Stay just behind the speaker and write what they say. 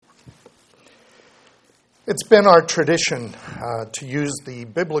It's been our tradition to use the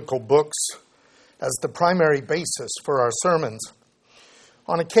biblical books as the primary basis for our sermons.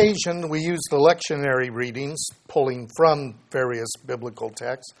 On occasion, we use the lectionary readings, pulling from various biblical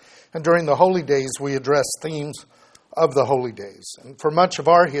texts, and during the holy days, we address themes of the holy days. And for much of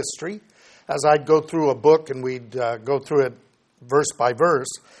our history, as I'd go through a book and we'd go through it verse by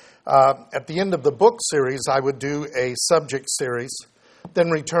verse, at the end of the book series, I would do a subject series, then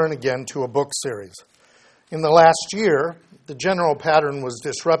return again to a book series. In the last year, the general pattern was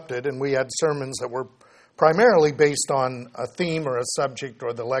disrupted, and we had sermons that were primarily based on a theme or a subject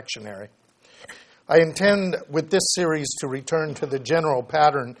or the lectionary. I intend with this series to return to the general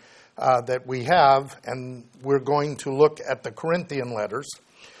pattern that we have, and we're going to look at the Corinthian letters.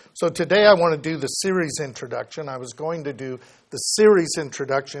 So today I want to do the series introduction. I was going to do the series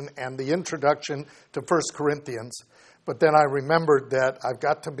introduction and the introduction to 1 Corinthians, but then I remembered that I've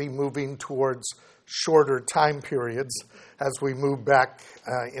got to be moving towards shorter time periods as we move back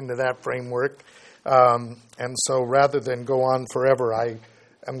into that framework. And so rather than go on forever, I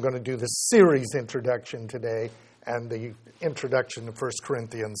am going to do the series introduction today and the introduction to 1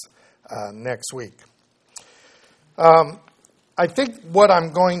 Corinthians next week. I think what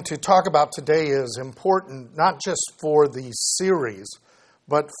I'm going to talk about today is important not just for the series,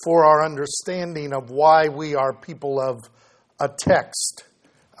 but for our understanding of why we are people of a text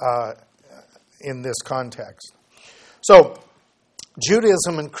in this context. So,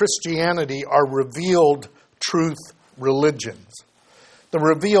 Judaism and Christianity are revealed truth religions. The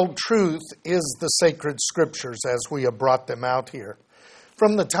revealed truth is the sacred scriptures as we have brought them out here.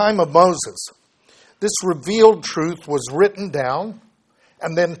 From the time of Moses, this revealed truth was written down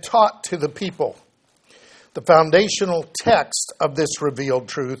and then taught to the people. The foundational text of this revealed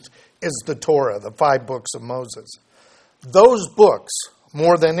truth is the Torah, the 5 books of Moses. Those books,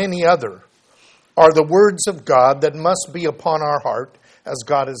 more than any other, are the words of God that must be upon our heart as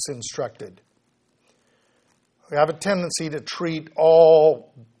God has instructed. We have a tendency to treat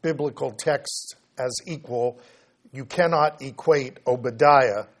all biblical texts as equal. You cannot equate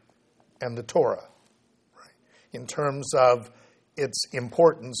Obadiah and the Torah, right, in terms of its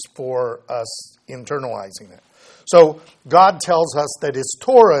importance for us internalizing it. So God tells us that His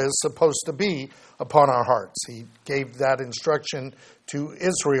Torah is supposed to be upon our hearts. He gave that instruction to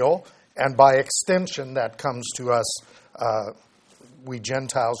Israel, and by extension, that comes to us, we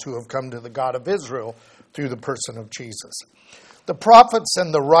Gentiles who have come to the God of Israel through the person of Jesus. The prophets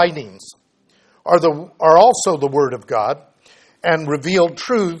and the writings are also the Word of God and revealed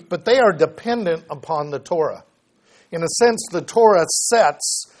truth, but they are dependent upon the Torah. In a sense, the Torah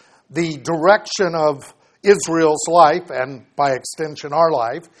sets the direction of Israel's life and, by extension, our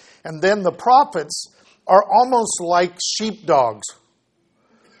life. And then the prophets are almost like sheepdogs.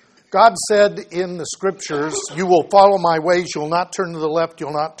 God said in the scriptures, "You will follow my ways, you'll not turn to the left,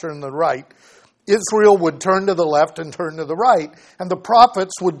 you'll not turn to the right." Israel would turn to the left and turn to the right, and the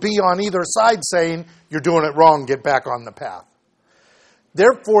prophets would be on either side saying, "You're doing it wrong, get back on the path."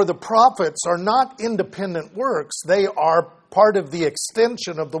 Therefore, the prophets are not independent works. They are part of the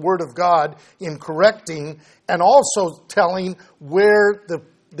extension of the Word of God in correcting and also telling where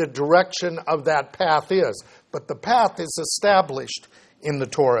the direction of that path is. But the path is established in the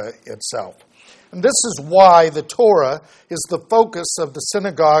Torah itself. And this is why the Torah is the focus of the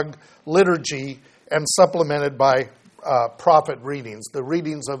synagogue liturgy and supplemented by prophet readings, the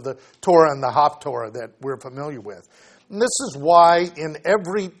readings of the Torah and the Haftorah that we're familiar with. And this is why in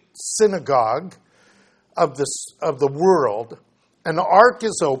every synagogue of the world, an ark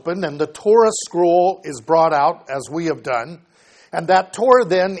is opened and the Torah scroll is brought out, as we have done. And that Torah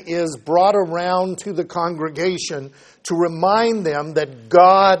then is brought around to the congregation to remind them that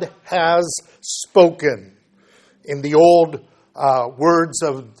God has spoken. In the old words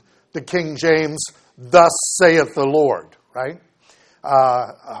of the King James, "Thus saith the Lord," right?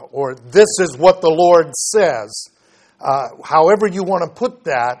 Or "This is what the Lord says." However you want to put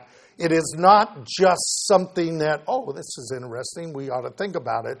that, it is not just something that, "Oh, this is interesting, we ought to think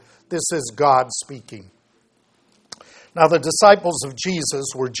about it." This is God speaking. Now, the disciples of Jesus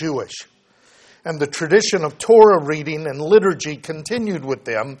were Jewish, and the tradition of Torah reading and liturgy continued with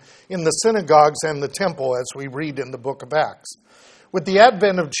them in the synagogues and the temple, as we read in the book of Acts. With the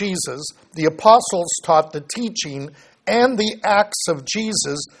advent of Jesus, the apostles taught the teaching and the acts of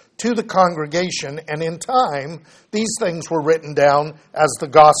Jesus to the congregation, and in time, these things were written down as the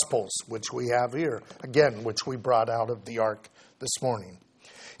Gospels, which we have here, again, which we brought out of the ark this morning.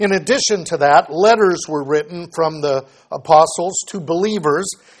 In addition to that, letters were written from the apostles to believers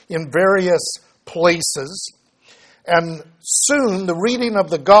in various places. And soon the reading of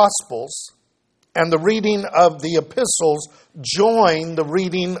the Gospels and the reading of the epistles join the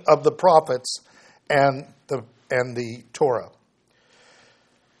reading of the prophets and the Torah.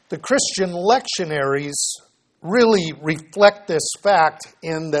 The Christian lectionaries really reflect this fact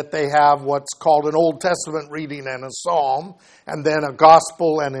in that they have what's called an Old Testament reading and a psalm, and then a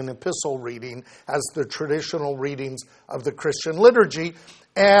gospel and an epistle reading as the traditional readings of the Christian liturgy.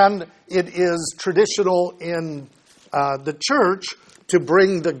 And it is traditional in the church to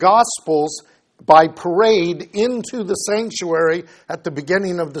bring the gospels by parade into the sanctuary at the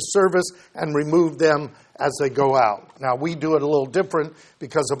beginning of the service and remove them as they go out. Now, we do it a little different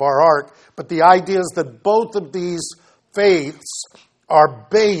because of our ark, but the idea is that both of these faiths are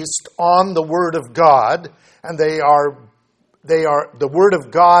based on the Word of God, and the Word of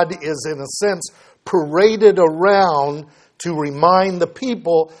God is, in a sense, paraded around to remind the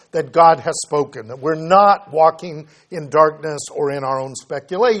people that God has spoken, that we're not walking in darkness or in our own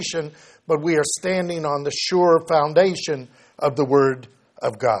speculation, but we are standing on the sure foundation of the Word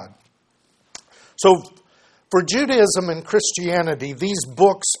of God. So, for Judaism and Christianity, these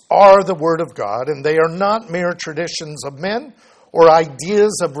books are the Word of God, and they are not mere traditions of men or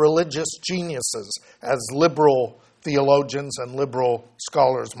ideas of religious geniuses, as liberal theologians and liberal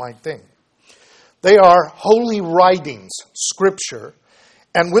scholars might think. They are holy writings, Scripture,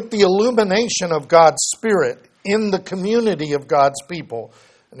 and with the illumination of God's Spirit in the community of God's people,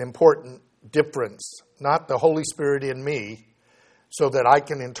 an important difference, not the Holy Spirit in me, so that I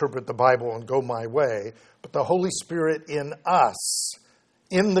can interpret the Bible and go my way, but the Holy Spirit in us,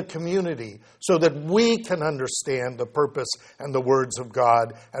 in the community, so that we can understand the purpose and the words of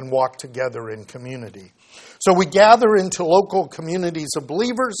God and walk together in community. So we gather into local communities of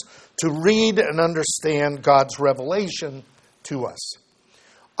believers to read and understand God's revelation to us.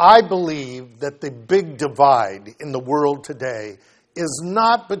 I believe that the big divide in the world today is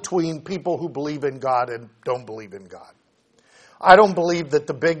not between people who believe in God and don't believe in God. I don't believe that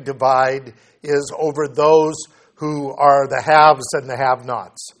the big divide is over those who are the haves and the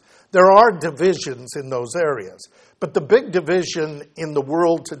have-nots. There are divisions in those areas. But the big division in the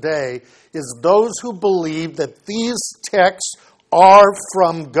world today is those who believe that these texts are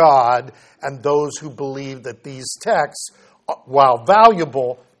from God and those who believe that these texts, while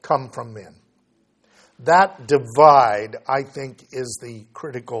valuable, come from men. That divide, I think, is the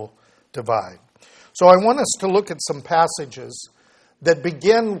critical divide. So I want us to look at some passages that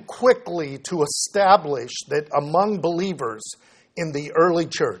begin quickly to establish that among believers in the early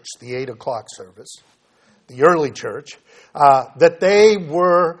church, the 8 o'clock service, the early church, that they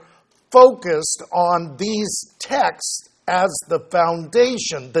were focused on these texts as the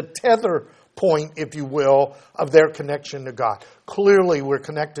foundation, the tether point, if you will, of their connection to God. Clearly, we're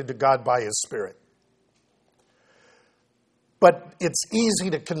connected to God by His Spirit. But it's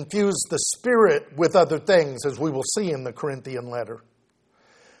easy to confuse the Spirit with other things, as we will see in the Corinthian letter.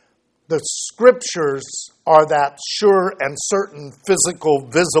 The Scriptures are that sure and certain physical,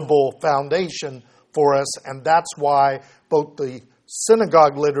 visible foundation for us, and that's why both the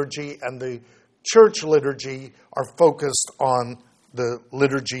synagogue liturgy and the church liturgy are focused on the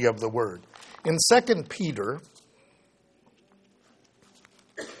liturgy of the Word. In 2 Peter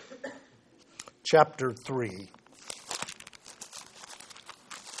chapter 3,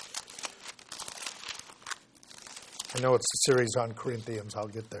 I know it's a series on Corinthians, I'll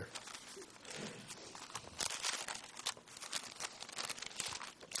get there.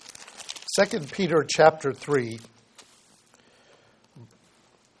 2 Peter chapter 3,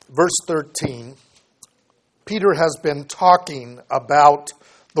 verse 13, Peter has been talking about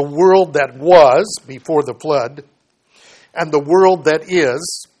the world that was before the flood and the world that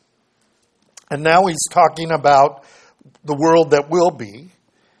is, and now he's talking about the world that will be.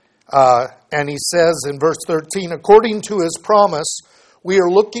 And he says in verse 13, according to his promise, we are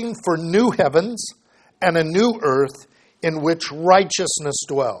looking for new heavens and a new earth in which righteousness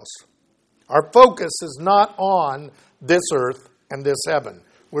dwells. Our focus is not on this earth and this heaven.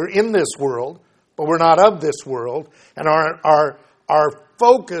 We're in this world, but we're not of this world. And our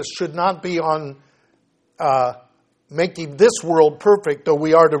focus should not be on making this world perfect, though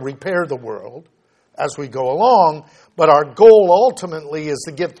we are to repair the world as we go along. But our goal ultimately is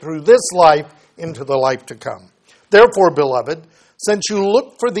to get through this life into the life to come. Therefore, beloved, since you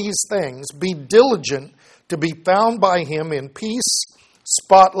look for these things, be diligent to be found by Him in peace,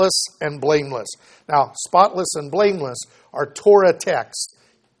 spotless and blameless. Now, spotless and blameless are Torah texts.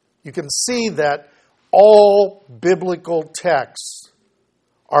 You can see that all biblical texts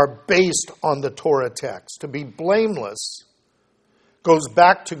are based on the Torah text. To be blameless goes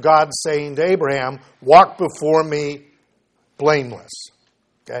back to God saying to Abraham, walk before me blameless.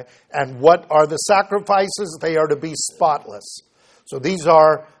 Okay? And what are the sacrifices? They are to be spotless. So these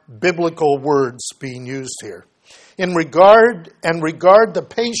are biblical words being used here. Regard the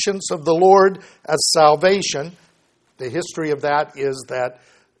patience of the Lord as salvation. The history of that is that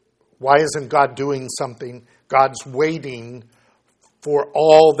why isn't God doing something? God's waiting for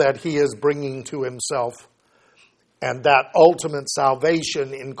all that he is bringing to himself. And that ultimate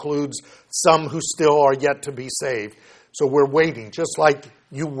salvation includes some who still are yet to be saved. So we're waiting, just like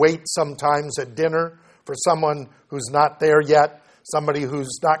you wait sometimes at dinner for someone who's not there yet, somebody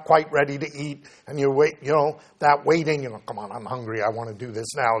who's not quite ready to eat, and you wait, that waiting, come on, I'm hungry, I want to do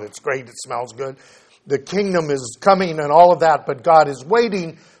this now, it's great, it smells good. The kingdom is coming and all of that, but God is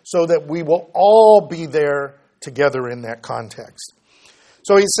waiting so that we will all be there together in that context.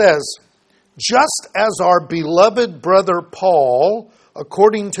 So he says, just as our beloved brother Paul,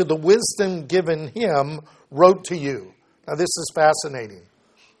 according to the wisdom given him, wrote to you. Now this is fascinating.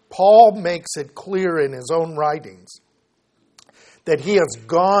 Paul makes it clear in his own writings that he has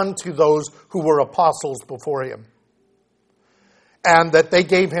gone to those who were apostles before him, and that they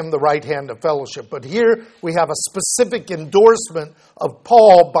gave him the right hand of fellowship. But here we have a specific endorsement of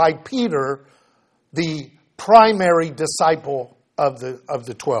Paul by Peter, the primary disciple of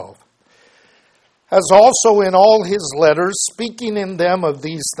the 12. As also in all his letters, speaking in them of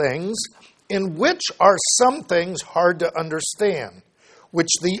these things, in which are some things hard to understand, which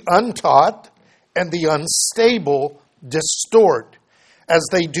the untaught and the unstable distort, as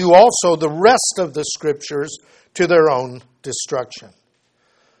they do also the rest of the Scriptures to their own destruction.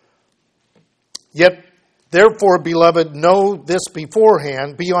 Yet, therefore, beloved, know this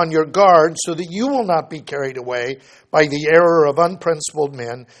beforehand, be on your guard, so that you will not be carried away by the error of unprincipled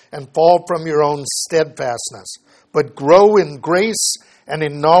men and fall from your own steadfastness, but grow in grace and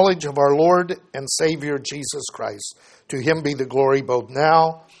in knowledge of our Lord and Savior Jesus Christ. To him be the glory both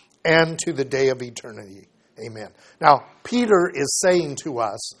now and to the day of eternity. Amen. Now, Peter is saying to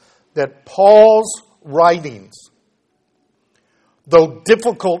us that Paul's writings, though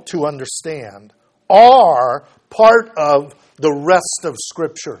difficult to understand, are part of the rest of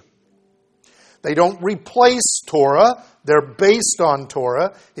Scripture. They don't replace Torah. They're based on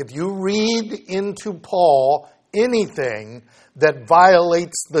Torah. If you read into Paul anything that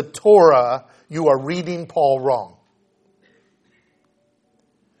violates the Torah, you are reading Paul wrong.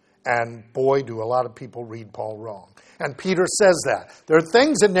 And boy, do a lot of people read Paul wrong. And Peter says that. There are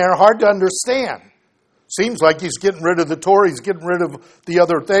things in there hard to understand. Seems like he's getting rid of the Torah, he's getting rid of the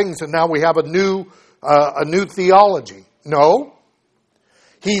other things, and now we have a new theology. No.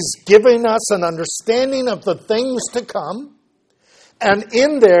 He's giving us an understanding of the things to come, and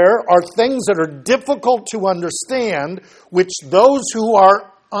in there are things that are difficult to understand, which those who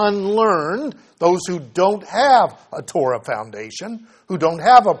are unlearned, those who don't have a Torah foundation, who don't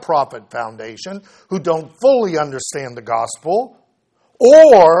have a prophet foundation, who don't fully understand the gospel,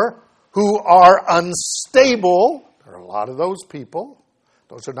 or who are unstable. There are a lot of those people.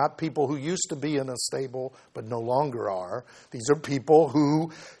 Those are not people who used to be in a stable but no longer are. These are people who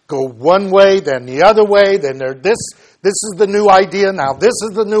go one way, then the other way, then they're this is the new idea, now this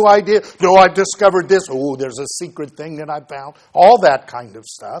is the new idea. No, I discovered this. Oh, there's a secret thing that I found. All that kind of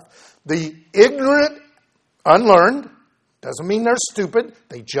stuff. The ignorant, unlearned, doesn't mean they're stupid.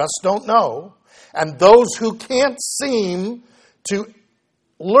 They just don't know. And those who can't seem to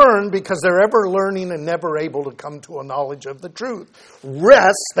learn because they're ever learning and never able to come to a knowledge of the truth.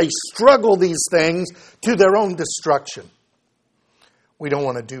 They struggle these things to their own destruction. We don't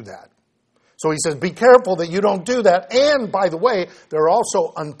want to do that. So he says, be careful that you don't do that. And by the way, there are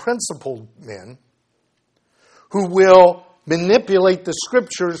also unprincipled men who will manipulate the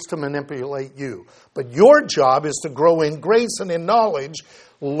Scriptures to manipulate you. But your job is to grow in grace and in knowledge,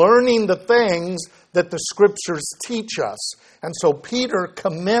 learning the things that the Scriptures teach us. And so Peter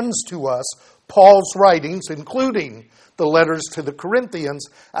commends to us Paul's writings, including the letters to the Corinthians,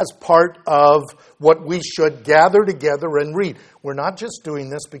 as part of what we should gather together and read. We're not just doing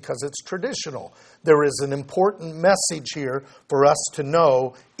this because it's traditional. There is an important message here for us to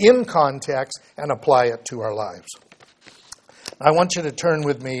know in context and apply it to our lives. I want you to turn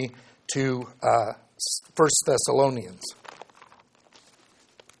with me to 1 Thessalonians.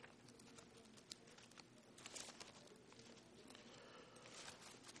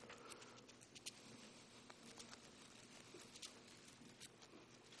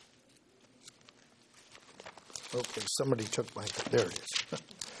 Okay, somebody took my... There it is.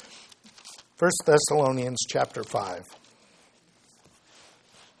 1 Thessalonians chapter 5.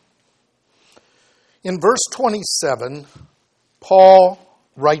 In verse 27, Paul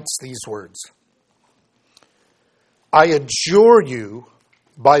writes these words. I adjure you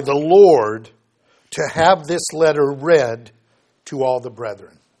by the Lord to have this letter read to all the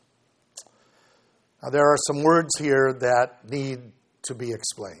brethren. Now, there are some words here that need to be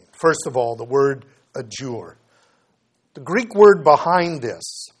explained. First of all, the word adjure. The Greek word behind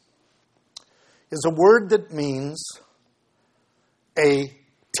this is a word that means a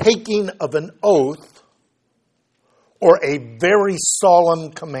taking of an oath or a very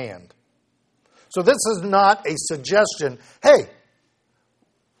solemn command. So this is not a suggestion, hey,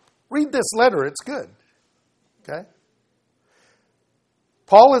 read this letter, it's good. Okay?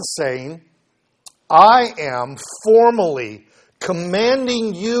 Paul is saying, I am formally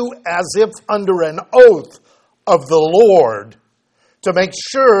commanding you as if under an oath of the Lord to make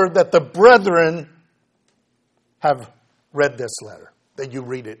sure that the brethren have read this letter, that you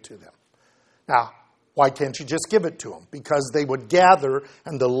read it to them. Now, why can't you just give it to them? Because they would gather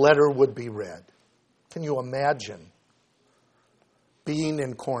and the letter would be read. Can you imagine being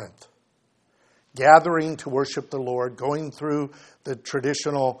in Corinth, gathering to worship the Lord, going through the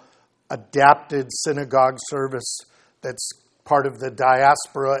traditional adapted synagogue service that's part of the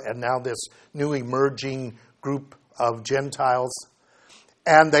diaspora and now this new emerging group of Gentiles,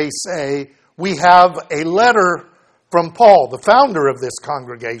 and they say, we have a letter from Paul, the founder of this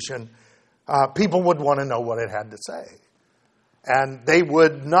congregation. People would want to know what it had to say. And they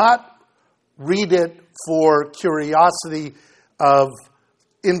would not read it for curiosity of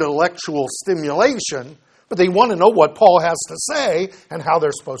intellectual stimulation, but they want to know what Paul has to say and how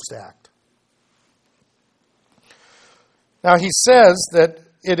they're supposed to act. Now he says that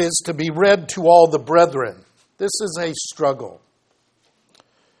it is to be read to all the brethren. This is a struggle.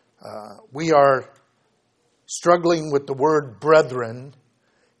 We are struggling with the word brethren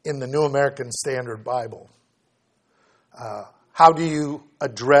in the New American Standard Bible. How do you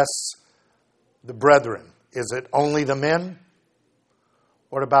address the brethren? Is it only the men?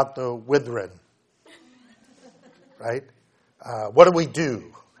 What about the witheren? Right? What do we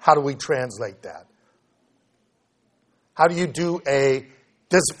do? How do we translate that? How do you do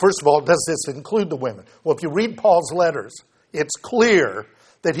first of all, does this include the women? Well, if you read Paul's letters, it's clear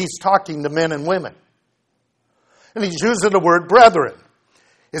that he's talking to men and women. And he's using the word brethren.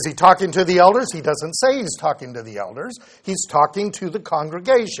 Is he talking to the elders? He doesn't say he's talking to the elders. He's talking to the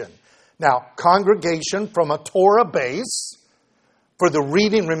congregation. Now, congregation from a Torah base, for the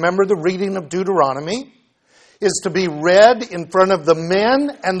reading, remember the reading of Deuteronomy, is to be read in front of the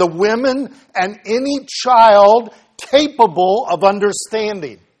men and the women and any child capable of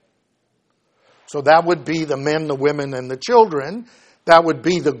understanding. So that would be the men, the women, and the children. That would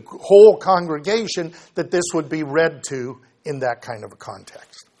be the whole congregation that this would be read to in that kind of a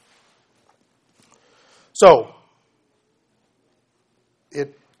context. So,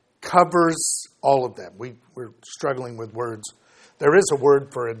 it covers all of that. We're struggling with words. There is a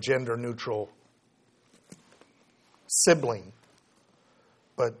word for a gender-neutral sibling,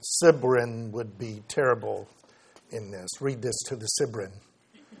 but sibling would be terrible in this. Read this to the sibling.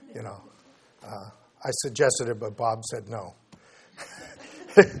 I suggested it, but Bob said no.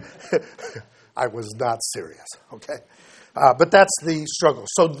 I was not serious, okay? But that's the struggle.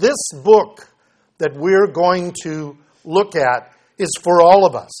 So this book that we're going to look at is for all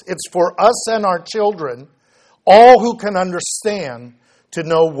of us. It's for us and our children, all who can understand, to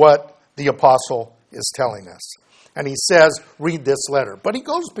know what the apostle is telling us. And he says, read this letter. But he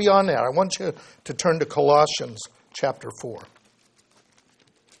goes beyond that. I want you to turn to Colossians chapter 4.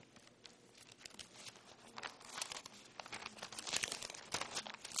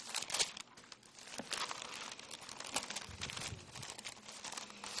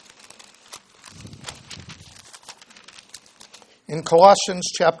 In Colossians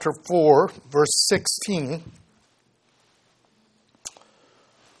chapter 4, verse 16,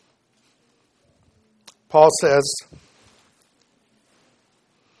 Paul says,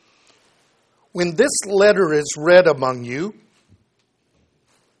 when this letter is read among you,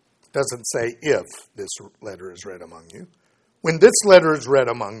 doesn't say if this letter is read among you, when this letter is read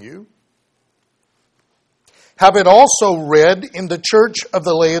among you, have it also read in the church of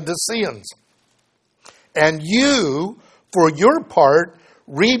the Laodiceans. And you, for your part,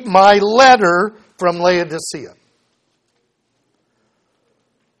 read my letter from Laodicea.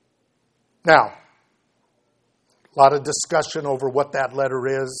 Now, a lot of discussion over what that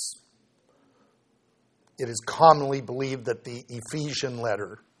letter is. It is commonly believed that the Ephesian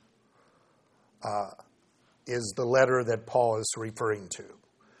letter is the letter that Paul is referring to.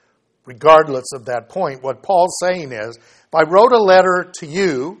 Regardless of that point, what Paul's saying is, if I wrote a letter to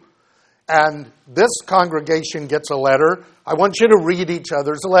you, and this congregation gets a letter, I want you to read each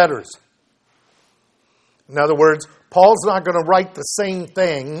other's letters. In other words, Paul's not going to write the same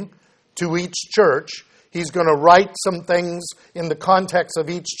thing to each church. He's going to write some things in the context of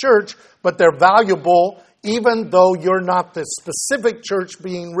each church, but they're valuable even though you're not the specific church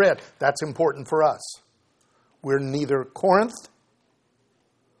being read. That's important for us. We're neither Corinth,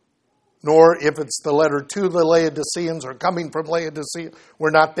 nor if it's the letter to the Laodiceans or coming from Laodicea,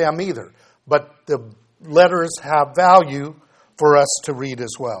 we're not them either. But the letters have value for us to read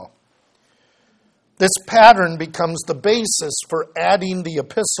as well. This pattern becomes the basis for adding the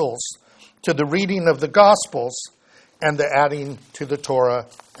epistles to the reading of the Gospels and the adding to the Torah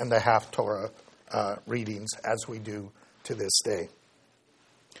and the half-Torah readings as we do to this day.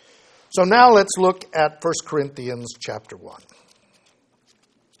 So now let's look at 1 Corinthians chapter 1.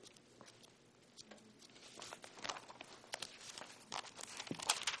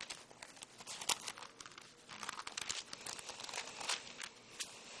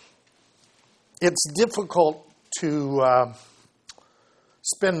 It's difficult to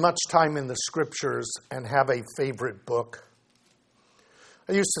spend much time in the Scriptures and have a favorite book.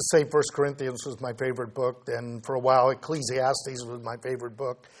 I used to say 1 Corinthians was my favorite book. Then for a while, Ecclesiastes was my favorite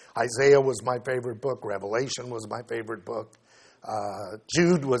book. Isaiah was my favorite book. Revelation was my favorite book.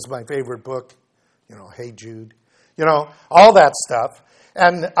 Jude was my favorite book. Hey Jude. All that stuff.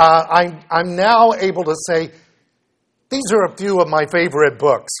 And I'm now able to say, these are a few of my favorite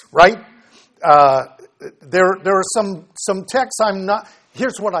books, right? There are some texts I'm not.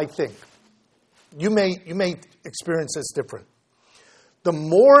 Here's what I think. You may experience this different. The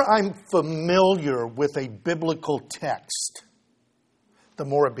more I'm familiar with a biblical text, the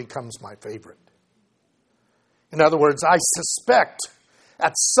more it becomes my favorite. In other words, I suspect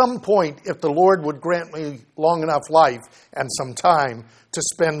at some point, if the Lord would grant me long enough life and some time to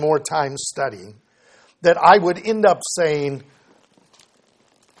spend more time studying, that I would end up saying,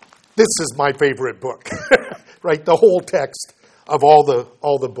 this is my favorite book, right? The whole text of all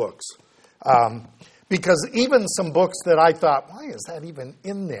the books. Because even some books that I thought, why is that even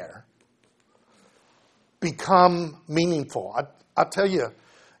in there, become meaningful. I'll tell you,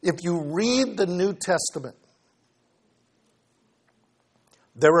 if you read the New Testament,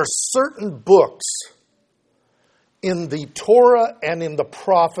 there are certain books in the Torah and in the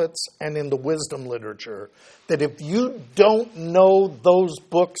prophets and in the wisdom literature that if you don't know those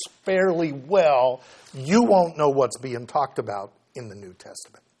books fairly well, you won't know what's being talked about in the New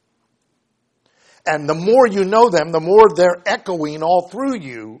Testament. And the more you know them, the more they're echoing all through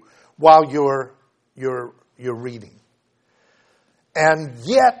you while you're reading. And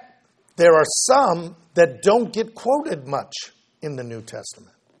yet, there are some that don't get quoted much in the New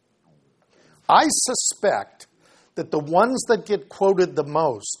Testament. I suspect that the ones that get quoted the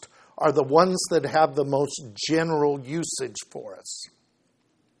most are the ones that have the most general usage for us.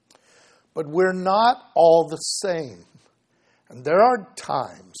 But we're not all the same. And there are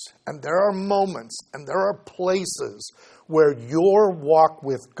times, and there are moments, and there are places where your walk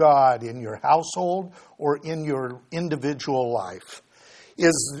with God in your household or in your individual life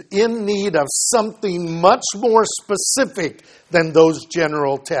is in need of something much more specific than those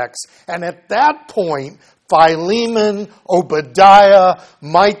general texts. And at that point, Philemon, Obadiah,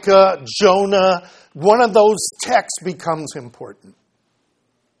 Micah, Jonah, one of those texts becomes important.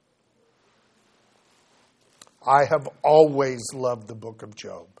 I have always loved the book of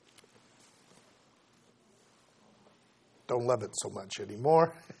Job. Don't love it so much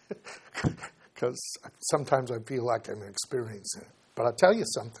anymore because sometimes I feel like I'm experiencing it. But I'll tell you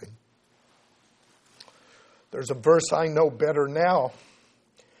something. There's a verse I know better now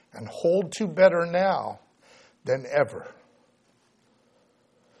and hold to better now than ever.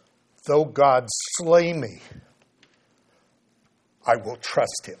 Though God slay me, I will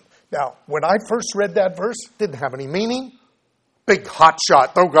trust him. Now, when I first read that verse, it didn't have any meaning. Big hot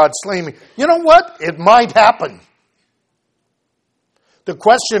shot, though God slay me. You know what? It might happen. The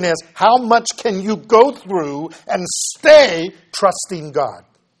question is, how much can you go through and stay trusting God?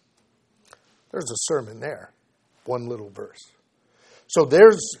 There's a sermon there. One little verse. So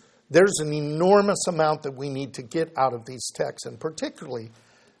there's an enormous amount that we need to get out of these texts, and particularly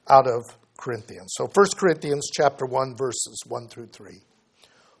out of Corinthians. So 1 Corinthians chapter 1, verses 1 through 3.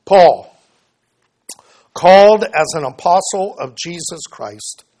 Paul, called as an apostle of Jesus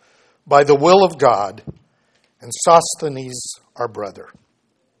Christ by the will of God, and Sosthenes, our brother.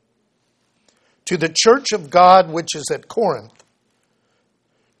 To the church of God which is at Corinth,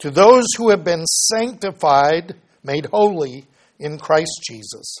 to those who have been sanctified, made holy in Christ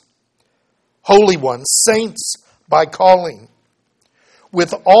Jesus, holy ones, saints by calling,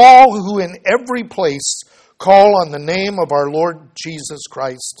 with all who in every place call on the name of our Lord Jesus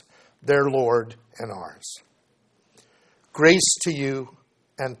Christ, their Lord and ours. Grace to you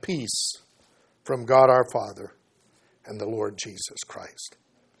and peace from God our Father and the Lord Jesus Christ.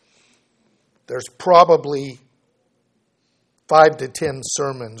 There's probably 5 to 10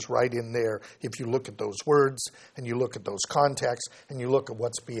 sermons right in there if you look at those words and you look at those contexts and you look at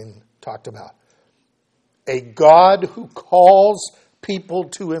what's being talked about. A God who calls people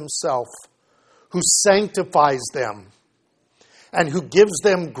to himself, who sanctifies them, and who gives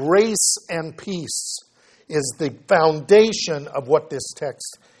them grace and peace is the foundation of what this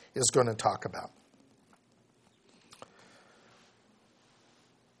text is going to talk about.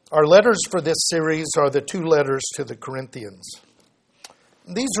 Our letters for this series are the 2 letters to the Corinthians.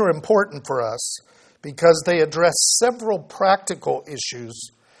 These are important for us because they address several practical issues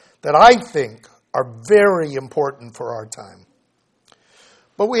that I think are very important for our time.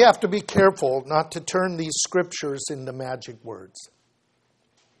 But we have to be careful not to turn these scriptures into magic words.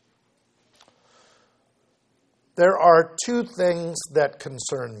 There are 2 things that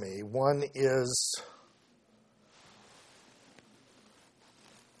concern me. One is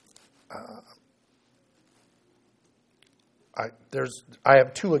I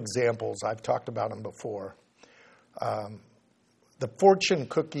have 2 examples. I've talked about them before. The fortune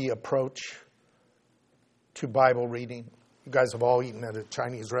cookie approach to Bible reading. You guys have all eaten at a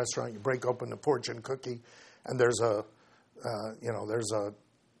Chinese restaurant. You break open the fortune cookie, and there's a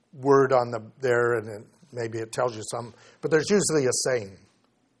word on there, and maybe it tells you something. But there's usually a saying.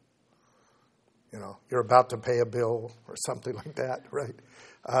 You're about to pay a bill or something like that, right?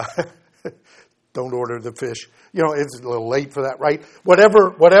 Don't order the fish. It's a little late for that, right?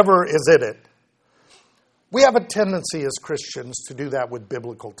 Whatever is in it. We have a tendency as Christians to do that with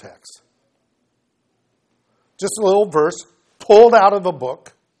biblical texts. Just a little verse pulled out of a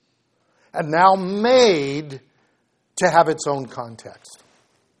book and now made to have its own context.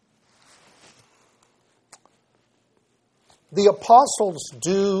 The apostles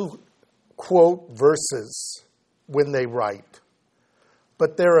do quote verses when they write.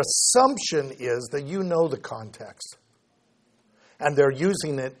 But their assumption is that you know the context. And they're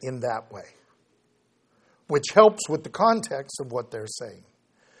using it in that way. Which helps with the context of what they're saying.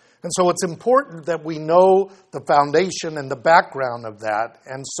 And so it's important that we know the foundation and the background of that.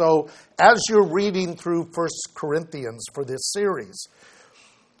 And so as you're reading through 1 Corinthians for this series,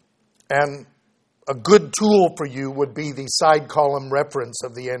 and a good tool for you would be the side column reference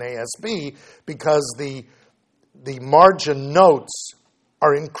of the NASB, because the margin notes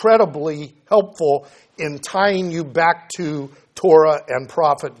are incredibly helpful in tying you back to Torah and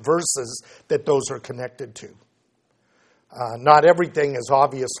prophet verses that those are connected to. Not everything is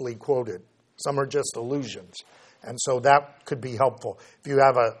obviously quoted. Some are just allusions. And so that could be helpful. If you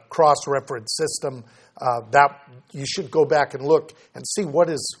have a cross-reference system, that you should go back and look and see what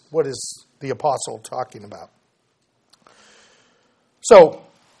is the apostle talking about. So,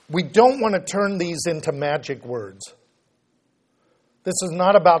 we don't want to turn these into magic words. This is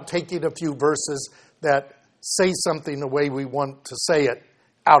not about taking a few verses that say something the way we want to say it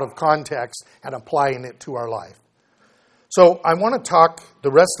out of context and applying it to our life. So I want to talk the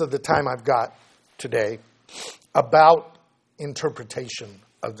rest of the time I've got today about interpretation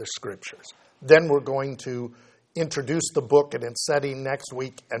of the Scriptures. Then we're going to introduce the book and its setting next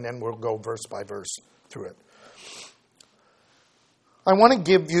week, and then we'll go verse by verse through it. I want to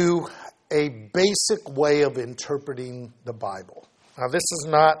give you a basic way of interpreting the Bible. Now, this is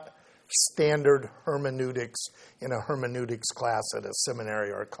not standard hermeneutics in a hermeneutics class at a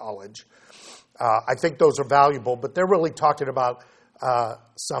seminary or a college. I think those are valuable, but they're really talking about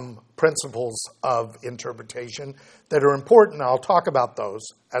some principles of interpretation that are important. I'll talk about those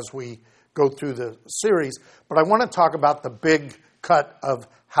as we go through the series, but I want to talk about the big cut of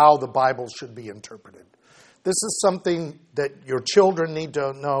how the Bible should be interpreted. This is something that your children need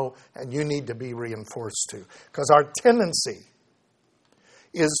to know and you need to be reinforced to, because our tendency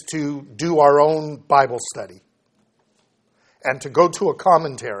is to do our own Bible study and to go to a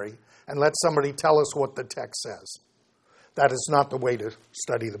commentary and let somebody tell us what the text says. That is not the way to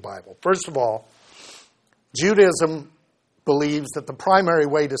study the Bible. First of all, Judaism believes that the primary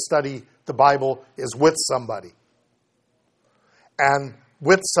way to study the Bible is with somebody. And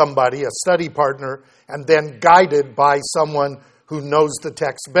with somebody, a study partner, and then guided by someone who knows the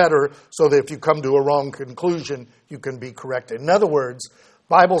text better, so that if you come to a wrong conclusion, you can be corrected. In other words,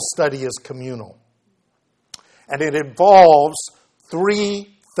 Bible study is communal. And it involves 3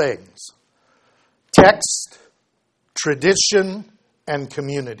 things: text, tradition, and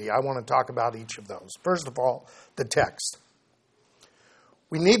community. I want to talk about each of those. First of all, the text.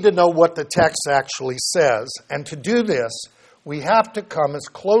 We need to know what the text actually says, and to do this, we have to come as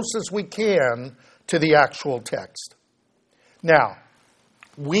close as we can to the actual text. Now,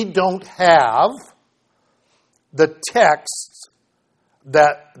 we don't have the text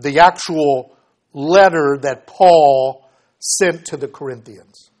that the actual letter that Paul sent to the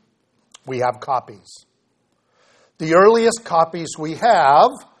Corinthians. We have copies. The earliest copies we have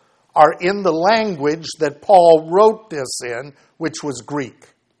are in the language that Paul wrote this in, which was Greek.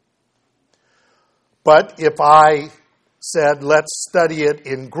 But if I said, let's study it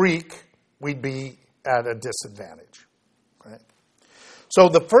in Greek, we'd be at a disadvantage. Right? So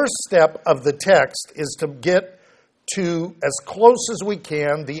the first step of the text is to get to, as close as we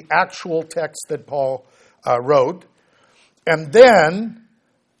can, the actual text that Paul wrote. And then,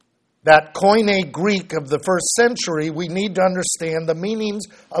 that Koine Greek of the first century, we need to understand the meanings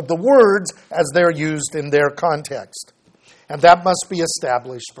of the words as they're used in their context. And that must be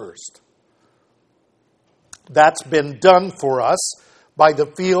established first. That's been done for us by the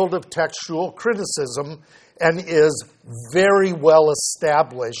field of textual criticism and is very well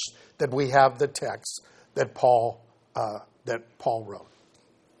established that we have the text that Paul wrote.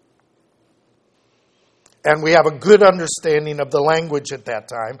 And we have a good understanding of the language at that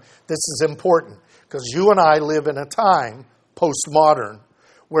time. This is important because you and I live in a time, postmodern,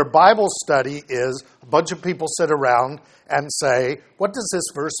 where Bible study is a bunch of people sit around and say, what does this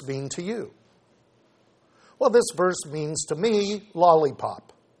verse mean to you? Well, this verse means to me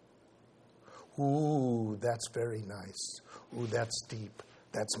lollipop. Ooh, that's very nice. Ooh, that's deep.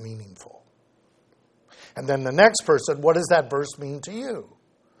 That's meaningful. And then the next person, what does that verse mean to you?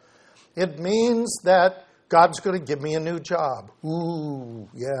 It means that God's going to give me a new job. Ooh,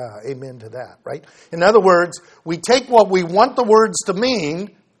 yeah, amen to that, right? In other words, we take what we want the words to mean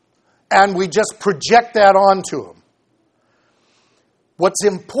and we just project that onto them. What's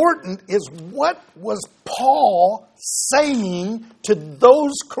important is what was Paul saying to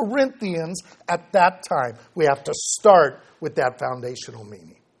those Corinthians at that time. We have to start with that foundational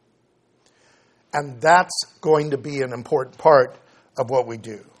meaning. And that's going to be an important part of what we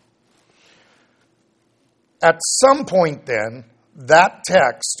do. At some point then, that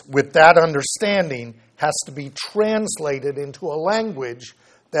text with that understanding has to be translated into a language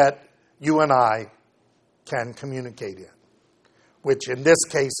that you and I can communicate in, which in this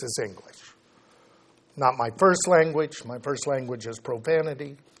case is English. Not my first language. My first language is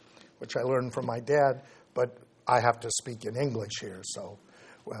profanity, which I learned from my dad, but I have to speak in English here, so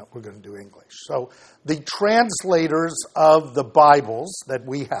we're going to do English. So the translators of the Bibles that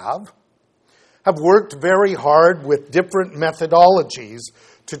we have worked very hard with different methodologies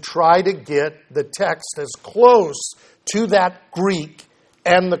to try to get the text as close to that Greek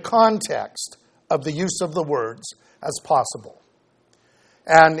and the context of the use of the words as possible.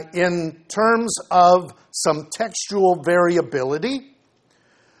 And in terms of some textual variability,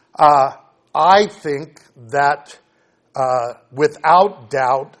 I think that without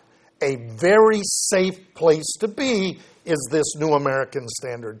doubt, a very safe place to be is this New American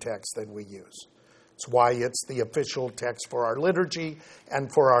Standard text that we use. It's why it's the official text for our liturgy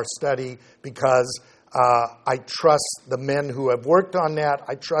and for our study, because I trust the men who have worked on that.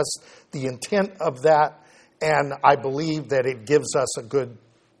 I trust the intent of that, and I believe that it gives us a good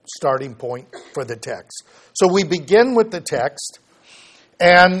starting point for the text. So we begin with the text,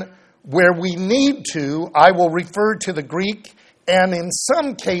 and where we need to, I will refer to the Greek, and in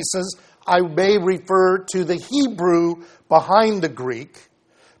some cases, I may refer to the Hebrew behind the Greek,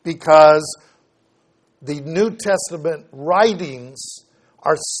 because the New Testament writings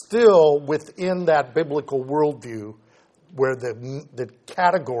are still within that biblical worldview where the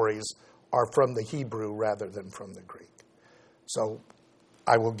categories are from the Hebrew rather than from the Greek. So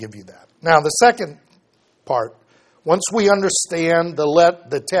I will give you that. Now, the second part, once we understand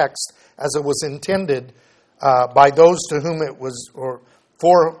the text as it was intended by those to whom it was, or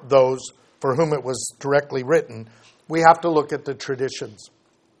for those for whom it was directly written, we have to look at the traditions.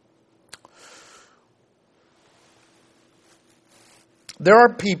 There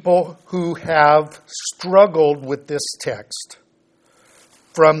are people who have struggled with this text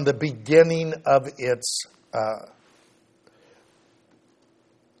from the beginning of its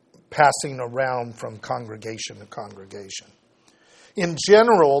passing around from congregation to congregation. In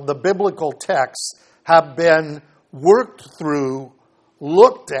general, the biblical texts have been worked through,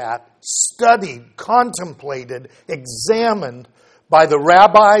 looked at, studied, contemplated, examined by the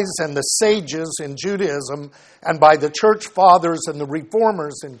rabbis and the sages in Judaism and by the church fathers and the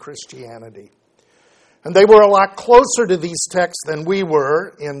reformers in Christianity. And they were a lot closer to these texts than we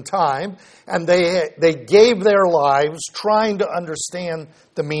were in time, and they gave their lives trying to understand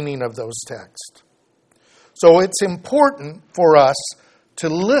the meaning of those texts. So it's important for us to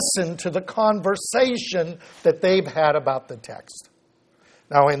listen to the conversation that they've had about the text.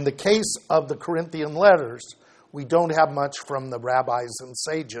 Now, in the case of the Corinthian letters, we don't have much from the rabbis and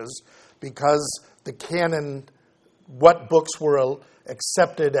sages because the canon, what books were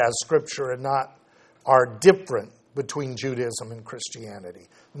accepted as scripture and not, are different between Judaism and Christianity.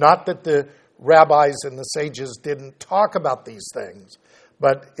 Not that the rabbis and the sages didn't talk about these things,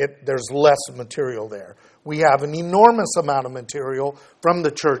 but there's less material there. We have an enormous amount of material from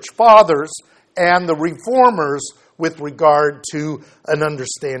the church fathers and the reformers with regard to an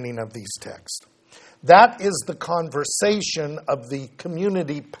understanding of these texts. That is the conversation of the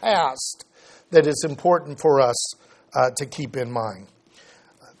community past that is important for us to keep in mind.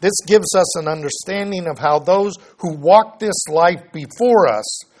 This gives us an understanding of how those who walked this life before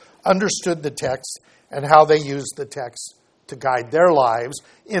us understood the text and how they used the text to guide their lives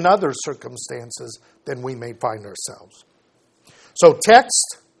in other circumstances than we may find ourselves. So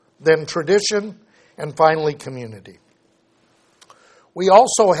text, then tradition, and finally community. We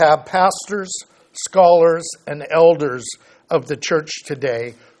also have pastors, scholars, and elders of the church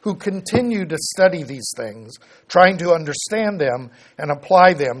today who continue to study these things, trying to understand them and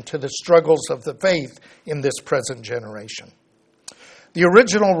apply them to the struggles of the faith in this present generation. The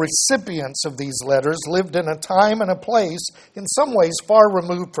original recipients of these letters lived in a time and a place in some ways far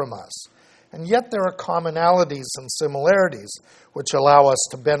removed from us, and yet there are commonalities and similarities which allow us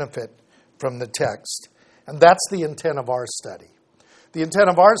to benefit from the text, and that's the intent of our study. The intent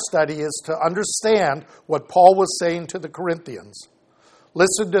of our study is to understand what Paul was saying to the Corinthians,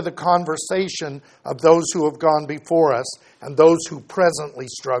 listen to the conversation of those who have gone before us and those who presently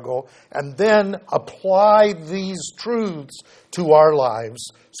struggle, and then apply these truths to our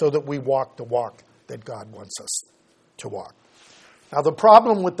lives so that we walk the walk that God wants us to walk. Now, the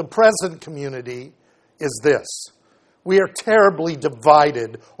problem with the present community is this. We are terribly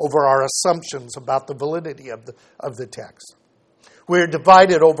divided over our assumptions about the validity of the text. We are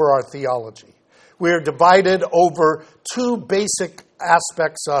divided over our theology. We are divided over two basic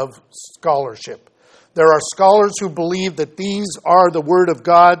aspects of scholarship. There are scholars who believe that these are the Word of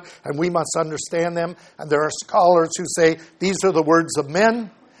God and we must understand them. And there are scholars who say these are the words of men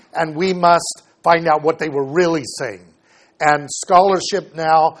and we must find out what they were really saying. And scholarship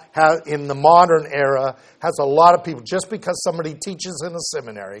now, in the modern era, has a lot of people. Just because somebody teaches in a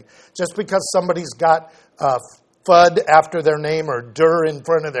seminary, just because somebody's got Fudd after their name or Der in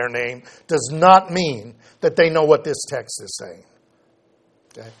front of their name, does not mean that they know what this text is saying.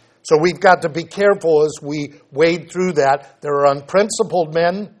 Okay? So we've got to be careful as we wade through that. There are unprincipled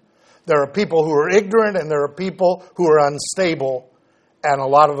men, there are people who are ignorant, and there are people who are unstable, and a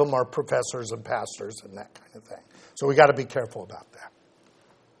lot of them are professors and pastors and that kind of thing. So we've got to be careful about that.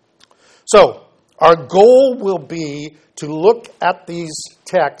 So our goal will be to look at these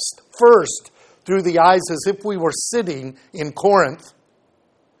texts first through the eyes as if we were sitting in Corinth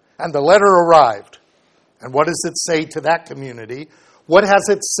and the letter arrived. And what does it say to that community? What has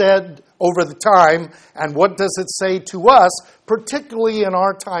it said over the time? And what does it say to us, particularly in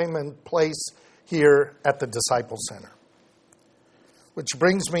our time and place here at the Disciple Center? Which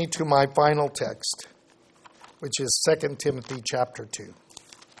brings me to my final text, which is 2 Timothy chapter 2.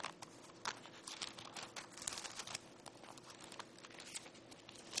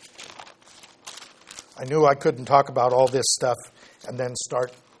 I knew I couldn't talk about all this stuff and then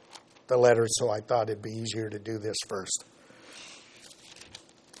start the letter, so I thought it'd be easier to do this first.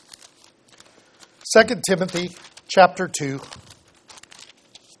 2 Timothy chapter 2,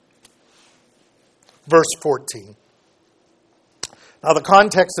 verse 14. Now, the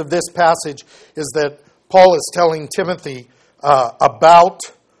context of this passage is that Paul is telling Timothy about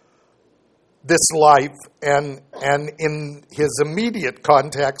this life, and in his immediate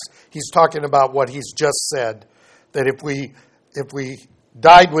context, he's talking about what he's just said, that if we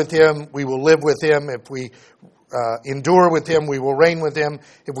died with him, we will live with him. If we endure with him, we will reign with him.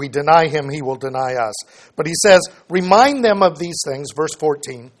 If we deny him, he will deny us. But he says, remind them of these things, verse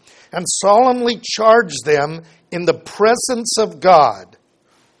 14, and solemnly charge them in the presence of God.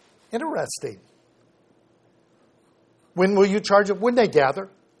 Interesting. When will you charge them? When they gather.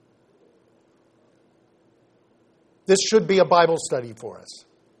 This should be a Bible study for us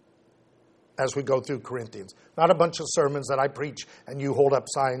as we go through Corinthians. Not a bunch of sermons that I preach and you hold up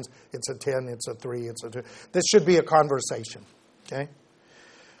signs. It's a 10, it's a 3, it's a 2. This should be a conversation. Okay?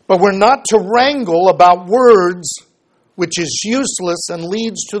 But we're not to wrangle about words which is useless and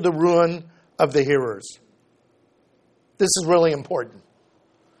leads to the ruin of the hearers. This is really important.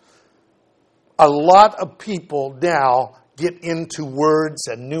 A lot of people now get into words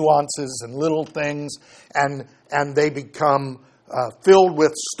and nuances and little things, and they become filled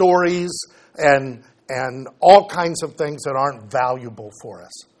with stories and all kinds of things that aren't valuable for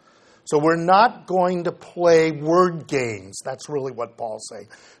us. So we're not going to play word games. That's really what Paul's saying.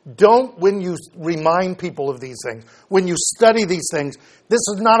 Don't, when you remind people of these things, when you study these things, this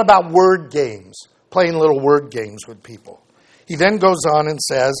is not about word games, playing little word games with people. He then goes on and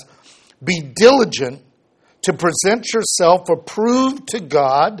says, be diligent to present yourself approved to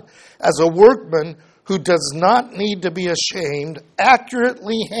God as a workman who does not need to be ashamed,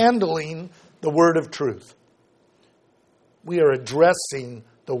 accurately handling the word of truth. We are addressing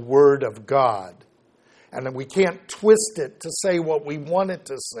the Word of God. And we can't twist it to say what we want it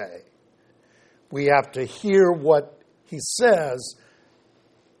to say. We have to hear what He says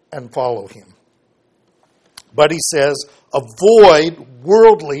and follow Him. But He says, avoid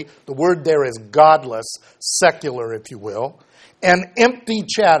worldly, the word there is godless, secular, if you will, and empty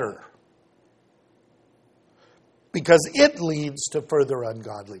chatter. Because it leads to further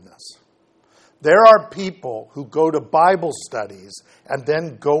ungodliness. There are people who go to Bible studies and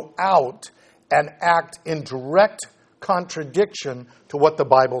then go out and act in direct contradiction to what the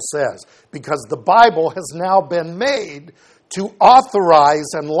Bible says. Because the Bible has now been made to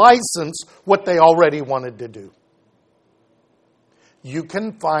authorize and license what they already wanted to do. You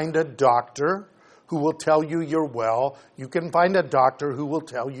can find a doctor who will tell you you're well. You can find a doctor who will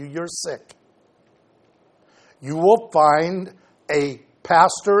tell you you're sick. You will find a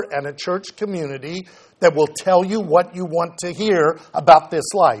pastor and a church community that will tell you what you want to hear about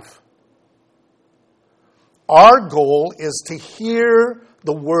this life. Our goal is to hear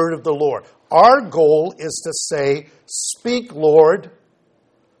the word of the Lord. Our goal is to say, speak, Lord,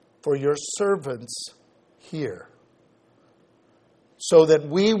 for your servants hear. So that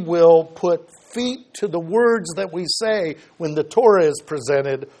we will put feet to the words that we say when the Torah is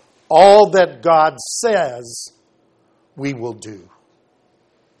presented. All that God says, we will do.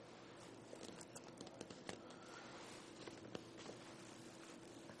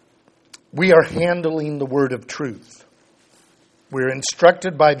 We are handling the word of truth. We're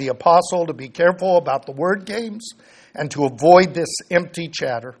instructed by the apostle to be careful about the word games and to avoid this empty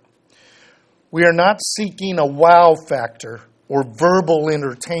chatter. We are not seeking a wow factor or verbal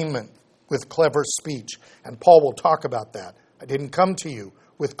entertainment with clever speech. And Paul will talk about that. I didn't come to you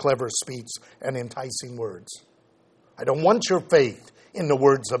with clever speech and enticing words. I don't want your faith in the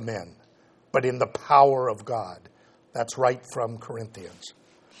words of men, but in the power of God. That's right from Corinthians.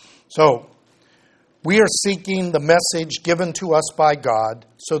 So, we are seeking the message given to us by God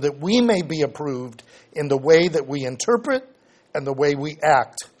so that we may be approved in the way that we interpret and the way we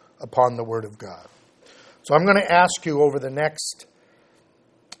act upon the Word of God. So I'm going to ask you over the next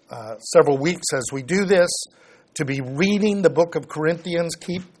several weeks as we do this to be reading the book of Corinthians.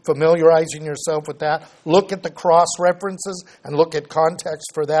 Keep familiarizing yourself with that. Look at the cross references and look at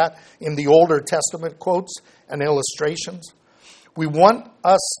context for that in the Older Testament quotes and illustrations. We want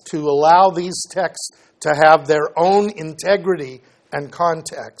us to allow these texts to have their own integrity and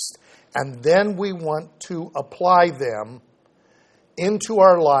context, and then we want to apply them into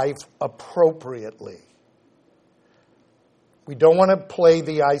our life appropriately. We don't want to play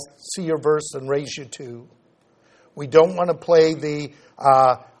the I see your verse and raise you to. We don't want to play the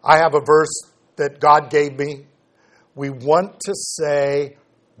I have a verse that God gave me. We want to say,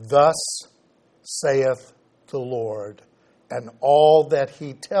 thus saith the Lord. And all that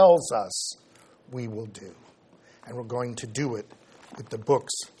He tells us, we will do. And we're going to do it with the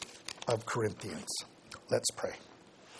books of Corinthians. Let's pray.